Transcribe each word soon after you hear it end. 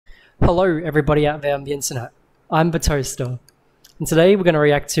Hello everybody out there on the internet, I'm the Toaster, and today we're going to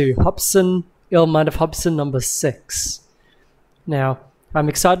react to Hopsin, Illmind of Hopsin number 6. Now, I'm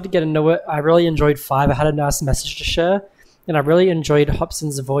excited to get into it. I really enjoyed 5, I had a nice message to share, and I really enjoyed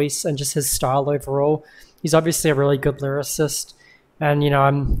Hopsin's voice and just his style overall. He's obviously a really good lyricist, and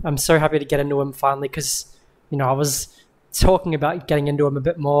I'm so happy to get into him finally because, I was talking about getting into him a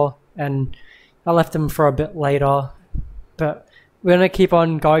bit more, and I left him for a bit later, but we're going to keep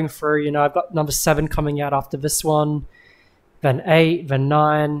on going through. I've got number 7 coming out after this one, then 8, then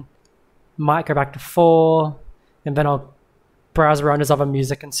 9, might go back to 4, and then I'll browse around his other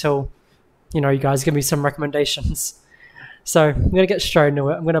music until, you guys give me some recommendations. So I'm going to get straight into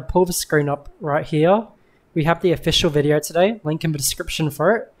it. I'm going to pull the screen up right here. We have the official video today, link in the description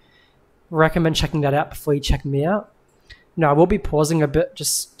for it. Recommend checking that out before you check me out. Now, I will be pausing a bit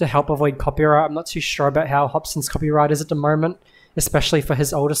just to help avoid copyright. I'm not too sure about how Hopsin's copyright is at the moment, especially for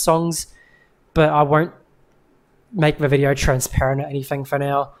his older songs, but I won't make the video transparent or anything for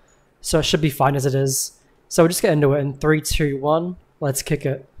now, so it should be fine as it is. So we'll just get into it in 3, 2, 1, let's kick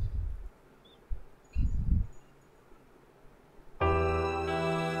it.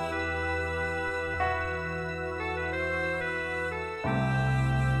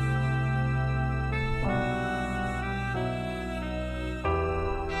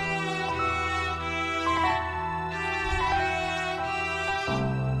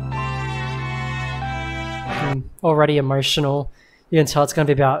 Already emotional. You can tell it's going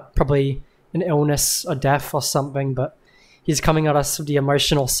to be about probably an illness or death or something, but he's coming at us with the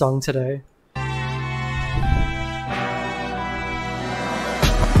emotional song today.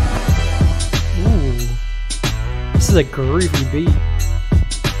 Ooh, this is a groovy beat.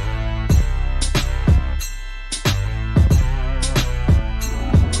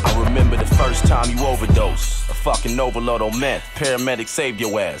 I remember the first time you overdosed. A fucking overload on meth. Paramedic saved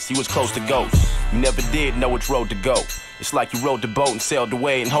your ass. He was close to ghosts. You never did know which road to go. It's like you rode the boat and sailed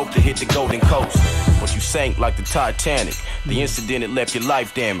away and hoped to hit the golden coast. But you sank like the Titanic. The incident, it left your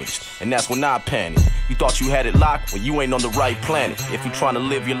life damaged. And that's when I panicked. You thought you had it locked? Well, you ain't on the right planet. If you're trying to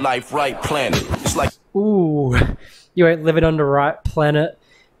live your life right, planet. It's like... Ooh, you ain't living on the right planet.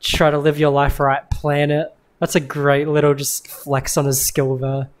 Try to live your life right, planet. That's a great little just flex on his skill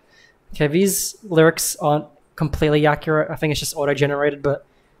there. Okay, these lyrics aren't completely accurate. I think it's just auto-generated, but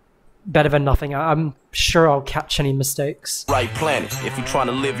better than nothing. I'm sure I'll catch any mistakes. Right planet. If you're trying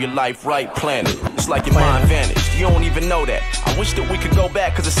to live your life right, planet. It's like your mind vanished. You don't even know that. I wish that we could go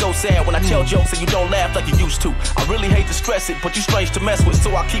back, cause it's so sad when I tell jokes and you don't laugh like you used to. I really hate to stress it, but you're strange to mess with,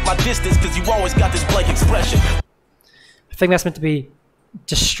 so I keep my distance, cause you always got this blank expression. I think that's meant to be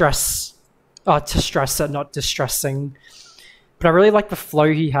distress, to stress it, not distressing. But I really like the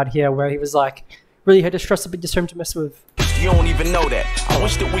flow he had here, where he was like, really hate to stress it, but just home to mess with. You don't even know that. I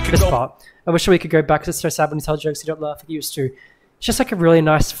wish that we could go part. I wish we could go back, because it's so sad when you tell jokes you don't laugh like you used to. It's just like a really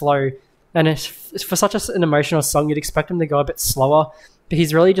nice flow, and it's for such an emotional song, you'd expect him to go a bit slower, but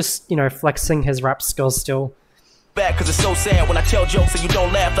he's really just, flexing his rap skills still. Back, cause it's so sad when I tell jokes and you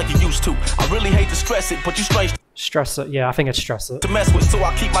don't laugh like you used to. I really hate to stress it, but you strange. Stress it, yeah, I think it's stress it. To mess with, so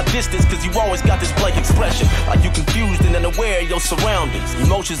I keep my distance, cause you always got this blank expression. Like you confused and unaware of your surroundings.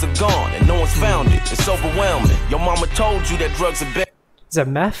 Emotions are gone and no one's found it. It's overwhelming. Your mama told you that drugs are bad. Is it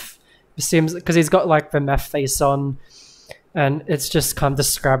meth? It seems, because he's got like the meth face on, and it's just kind of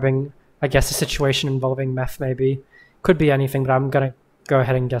describing, I guess, a situation involving meth maybe. Could be anything, but I'm gonna go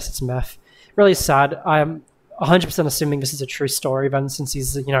ahead and guess it's meth. Really sad. I'm 100% assuming this is a true story then, since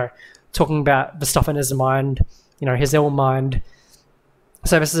he's, talking about the stuff in his mind, his ill mind.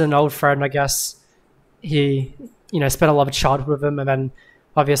 So this is an old friend, I guess. He, spent a lot of childhood with him, and then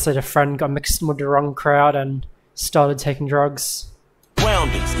obviously the friend got mixed with the wrong crowd and started taking drugs.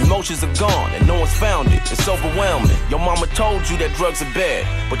 Emotions are gone and no one's found it. It's overwhelming. Your mama told you that drugs are bad,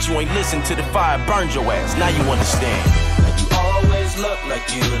 but you ain't listened to the fire burned your ass. Now you understand. You always look like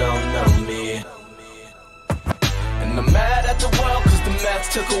you don't know me. And I'm mad at the world cause the meth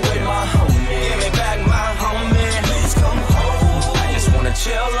took away my homie. Give me back my homie. Please come home. I just wanna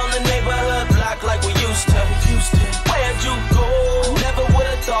chill on the neighborhood block like we used to. Where'd you go? Never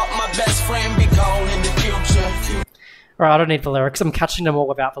would've thought my best friend be gone in the future. Alright, I don't need the lyrics. I'm catching them all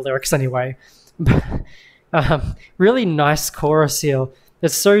without the lyrics anyway. Really nice chorus here.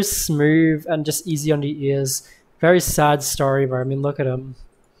 It's so smooth and just easy on the ears. Very sad story, bro. I mean, look at him.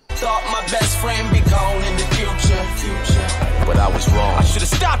 Thought my best friend be gone in the future. But I was wrong. I should have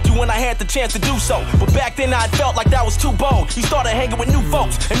stopped you when I had the chance to do so. But back then I felt like that was too bold. You started hanging with new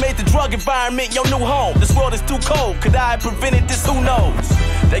folks and made the drug environment your new home. This world is too cold. Could I have prevented this? Who knows?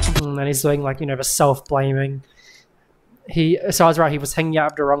 And he's doing like, the self-blaming. So I was right, he was hanging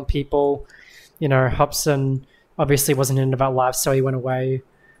out with the wrong people. You know, Hopsin obviously wasn't into that life, so he went away.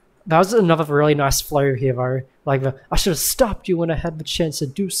 That was another really nice flow here, though. Like, I should have stopped you when I had the chance to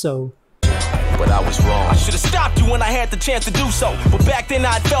do so. But I was wrong. I should have stopped you when I had the chance to do so. But back then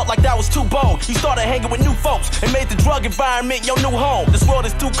I felt like that was too bold. You started hanging with new folks and made the drug environment your new home. This world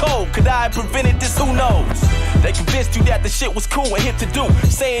is too cold. Could I have prevented this? Who knows? They convinced you that the shit was cool and hip to do,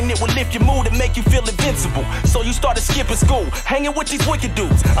 saying it would lift your mood and make you feel invincible. So you started skipping school, hanging with these wicked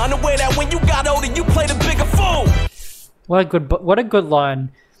dudes, unaware that when you got older you played a bigger fool. What a good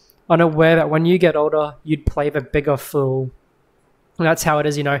line. Unaware that when you get older you'd play the bigger fool. And that's how it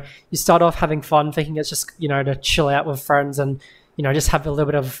is, you know. You start off having fun, thinking it's just, you know, to chill out with friends and, you know, just have a little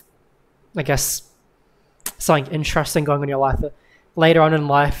bit of, I guess, something interesting going on in your life. But later on in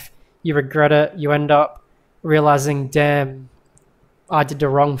life, you regret it. You end up realizing, damn, I did the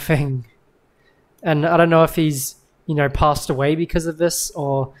wrong thing. And I don't know if he's, you know, passed away because of this,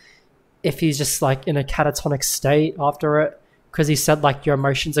 or if he's just like in a catatonic state after it, because he said like your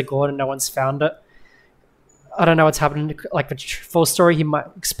emotions are gone and no one's found it. I don't know what's happened, like the full story, he might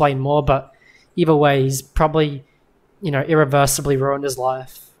explain more, but either way, he's probably, you know, irreversibly ruined his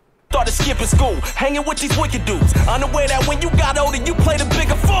life. Started skipping school, hanging with these wicked dudes, unaware that when you got older, you played a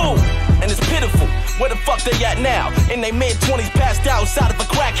bigger fool. And it's pitiful, where the fuck they at now? In their mid-20s, passed out outside of a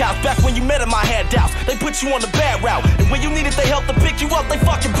crack house. Back when you met them, I had doubts. They put you on the bad route, and when you needed they help to pick you up, they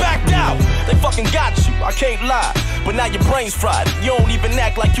fucking backed out. They fucking got you, I can't lie, but now your brain's fried. You don't even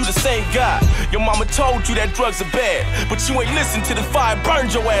act like you the same guy. Your mama told you that drugs are bad, but you ain't listened to the fire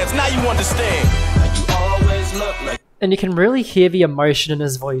burned your ass. Now you understand. You always look like. And you can really hear the emotion in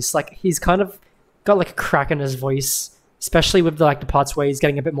his voice. Like, he's kind of got like a crack in his voice, especially with the parts where he's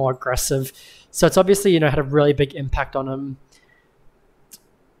getting a bit more aggressive. So it's obviously, you know, had a really big impact on him.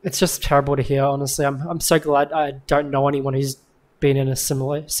 It's just terrible to hear, honestly. I'm so glad I don't know anyone who's been in a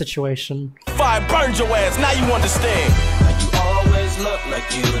similar situation. Fire burned your ass, now you understand. You always look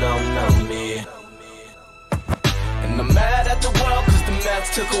like you don't know me. And I'm mad at the world cause the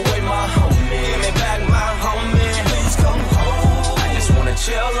meds took away my homie. Give me back my homie. Come home. I just wanna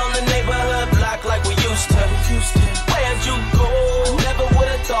chill on the neighborhood block like we used to. Where'd you go? Never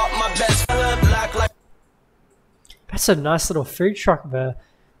would've thought my best friend block like. That's a nice little food truck there.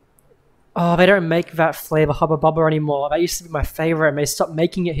 Oh, they don't make that flavor Hubba Bubba anymore. That used to be my favorite and they stopped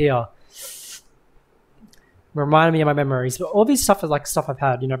making it here. Reminded me of my memories. But all these stuff is like stuff I've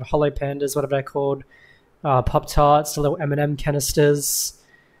had, you know, the Hollow Pandas, whatever they're called. Pop-Tarts, the little M&M canisters.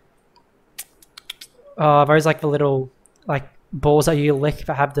 Those like the little like balls that you lick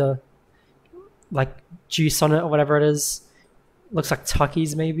that have the like juice on it or whatever it is. Looks like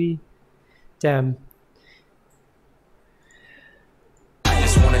Tuckies maybe. Damn. I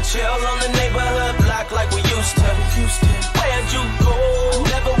just wanna chill on the neighborhood block like we used to. Where'd you go?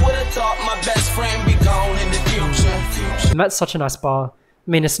 Never would've thought my best friend be gone in the future. And that's such a nice bar. I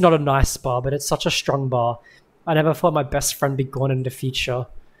mean, it's not a nice bar, but it's such a strong bar. I never thought my best friend be gone in the future.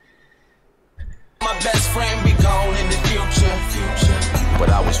 My best friend be gone in the future. But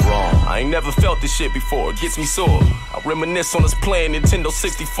I was wrong. I ain't never felt this shit before. It gets me sore. I reminisce on us playing Nintendo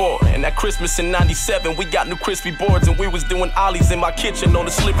 64. And that Christmas in '97, we got new crispy boards and we was doing ollies in my kitchen on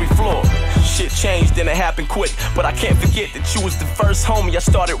the slippery floor. Shit changed and it happened quick. But I can't forget that you was the first homie I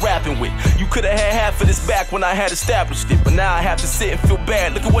started rapping with. You could have had half of this back when I had established it. But now I have to sit and feel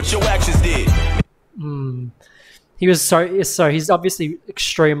bad. Look at what your actions did. He was so he's obviously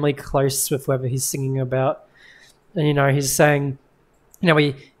extremely close with whoever he's singing about. And, you know, he's saying, you know,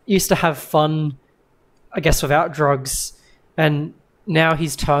 we used to have fun, I guess, without drugs. And now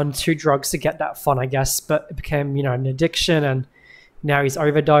he's turned to drugs to get that fun, I guess. But it became, you know, an addiction and now he's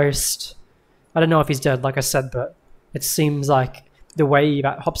overdosed. I don't know if he's dead, like I said, but it seems like the way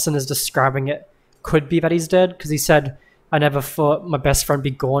that Hopsin is describing it could be that he's dead. Because he said, I never thought my best friend be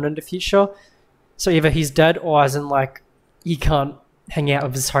gone in the future. So either he's dead or as in like he can't hang out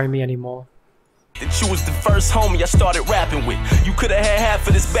with his homie anymore. That you was the first homie I started rapping with. You could have had half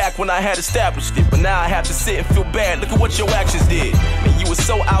of this back when I had established it. But now I have to sit and feel bad. Look at what your actions did. Man, you were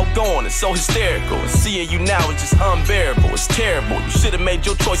so outgoing and so hysterical. And seeing you now is just unbearable. It's terrible. You should have made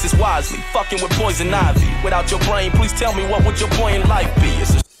your choices wisely. Fucking with poison ivy. Without your brain, please tell me what would your point in life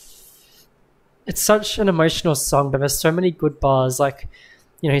be? It's such an emotional song, but there's so many good bars. Like,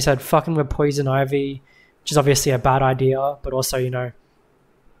 you know, he said fucking with poison ivy, which is obviously a bad idea, but also, you know,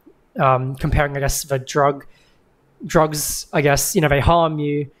 comparing, I guess, the drugs, I guess, you know, they harm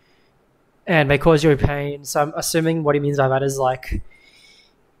you and they cause you pain. So I'm assuming what he means by that is like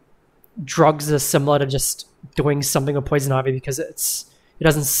drugs are similar to just doing something with poison ivy because it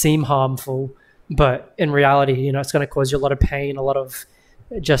doesn't seem harmful. but in reality, you know, it's going to cause you a lot of pain, a lot of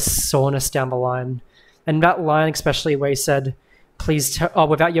just soreness down the line. And that line, especially where he said, please,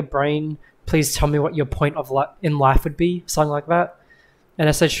 without your brain, please tell me what your point of in life would be, something like that. And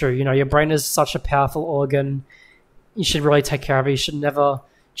that's so true. You know, your brain is such a powerful organ. You should really take care of it. You should never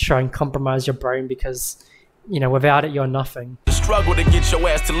try and compromise your brain because, you know, without it, you're nothing. The struggle to get your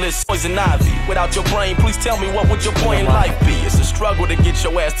ass to listen. Poison ivy. Without your brain, please tell me what would your point in life be? It's a struggle to get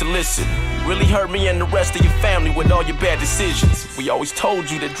your ass to listen. You really hurt me and the rest of your family with all your bad decisions. We always told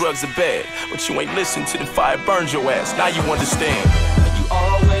you that drugs are bad, but you ain't listened to the fire burns your ass. Now you understand. You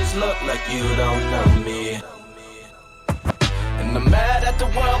always look like you don't know me. And I'm mad at the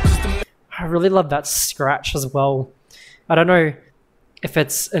world cause I really love that scratch as well. I don't know if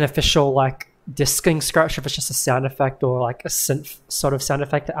it's an official like disking scratch, if it's just a sound effect or like a synth sort of sound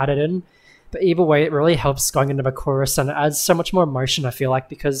effect added in, but either way it really helps going into the chorus and it adds so much more emotion, I feel like,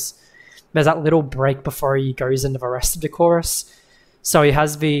 because there's that little break before he goes into the rest of the chorus. So he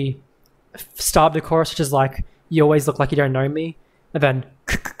has the start of the chorus, which is like, you always look like you don't know me, and then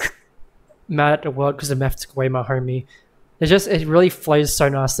mad at the world because the meth took away my homie. It really flows so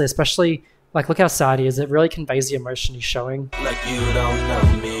nicely, especially like look how sad he is. It really conveys the emotion he's showing. Like you don't know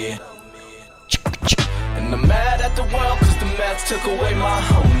me. And I'm mad at the world cause the meth took away my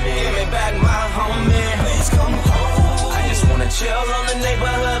homie. Give me back my homie. Please come home. I just wanna chill on the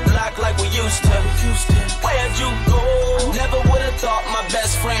neighborhood block like we used to. Where'd you go? Never would've thought my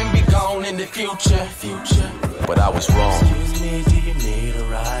best friend be gone in the future. But I was wrong. Excuse me, do you need a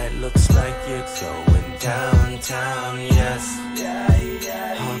ride? Looks like you're going downtown, yes.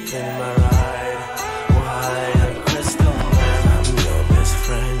 Hop in my ride. Why? I'm crystal meth. I'm your best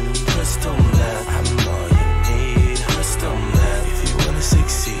friend. Crystal meth. I'm all you need. Crystal meth. If you wanna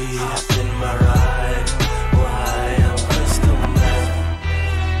succeed, hop in my ride. Why? I'm crystal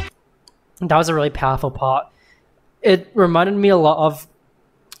meth. That was a really powerful part. It reminded me a lot of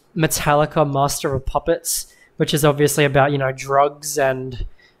Metallica Master of Puppets, which is obviously about, you know, drugs and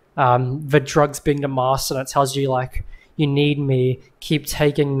the drugs being the master, and it tells you like, you need me, keep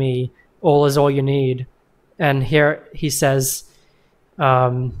taking me, all is all you need. And here he says,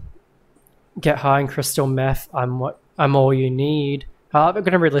 get high in crystal meth, I'm all you need. I'm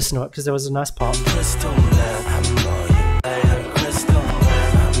going to re-listen to it because there was a nice part. Crystal meth,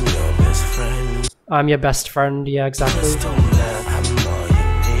 I'm your best friend, yeah, exactly. Crystal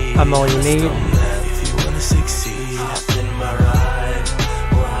meth, I'm all you need. If you wanna succeed, hop in my ride.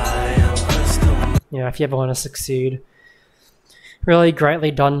 Why I'm crystal. Yeah, if you ever want to succeed. Really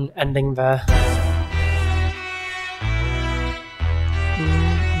greatly done ending there.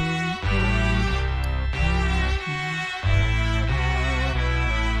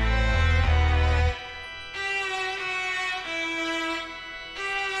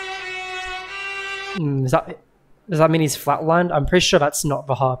 Does that mean he's flatlined? I'm pretty sure that's not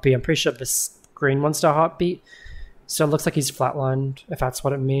the heartbeat. I'm pretty sure this green one's the heartbeat. So it looks like he's flatlined, if that's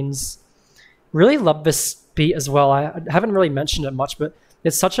what it means. Really love this beat as well. I haven't really mentioned it much, but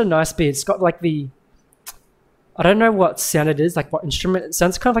it's such a nice beat. It's got like the... I don't know what sound it is, like what instrument. It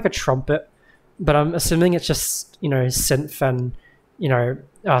sounds kind of like a trumpet, but I'm assuming it's just, you know, synth and, you know,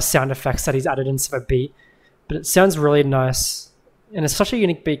 sound effects that he's added into the beat. But it sounds really nice. And it's such a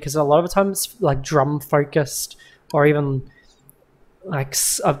unique beat because a lot of the time it's like drum focused or even like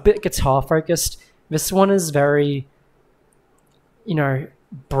a bit guitar focused. This one is very, you know,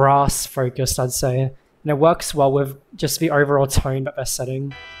 brass focused, I'd say. And it works well with just the overall tone that they're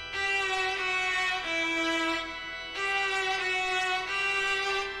setting.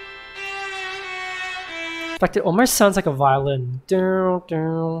 In fact, it almost sounds like a violin.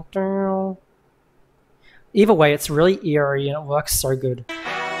 Either way, it's really eerie and it works so good.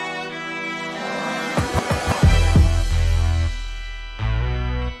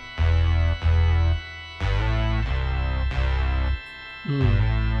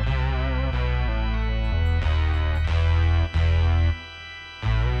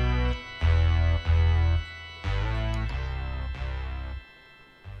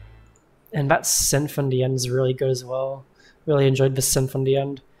 And that synth on the end is really good as well. Really enjoyed the synth on the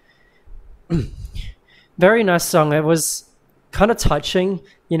end. Very nice song. It was kind of touching,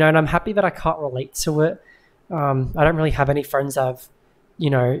 you know, and I'm happy that I can't relate to it. I don't really have any friends that have, you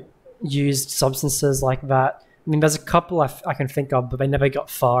know, used substances like that. I mean, there's a couple I can think of, but they never got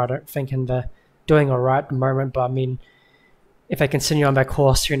far, I don't think, and they're doing all right at the moment. But I mean, if they continue on their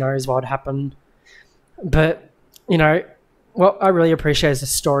course, who knows what would happen. But, you know, what I really appreciate is the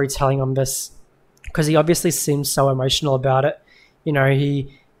storytelling on this, because he obviously seems so emotional about it. You know,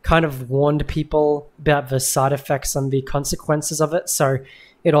 he kind of warned people about the side effects and the consequences of it, so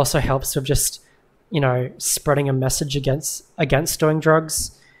it also helps with just spreading a message against doing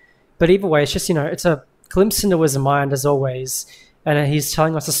drugs. But either way, it's just, it's a glimpse into his mind as always. And he's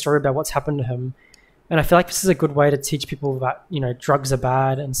telling us a story about what's happened to him. And I feel like this is a good way to teach people that, drugs are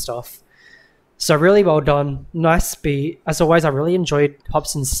bad and stuff. So really well done. Nice beat. As always, I really enjoyed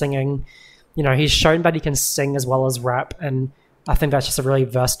Hopsin's singing. He's shown that he can sing as well as rap. And I think that's just a really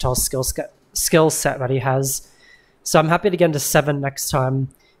versatile skill set that he has. So I'm happy to get into 7 next time.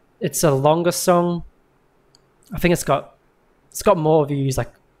 It's a longer song. I think it's got more views,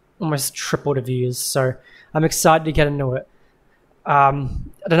 like almost triple the views. So I'm excited to get into it. I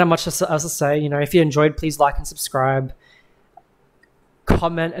don't have much else to say. If you enjoyed, please like and subscribe.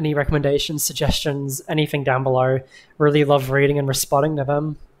 Comment any recommendations, suggestions, anything down below. Really love reading and responding to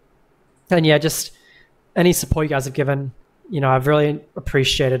them. And yeah, just any support you guys have given, I've really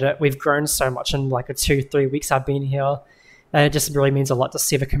appreciated it. We've grown so much in like the 2-3 weeks I've been here. And it just really means a lot to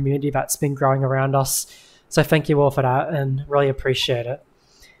see the community that's been growing around us. So thank you all for that and really appreciate it.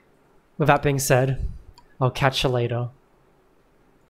 With that being said, I'll catch you later.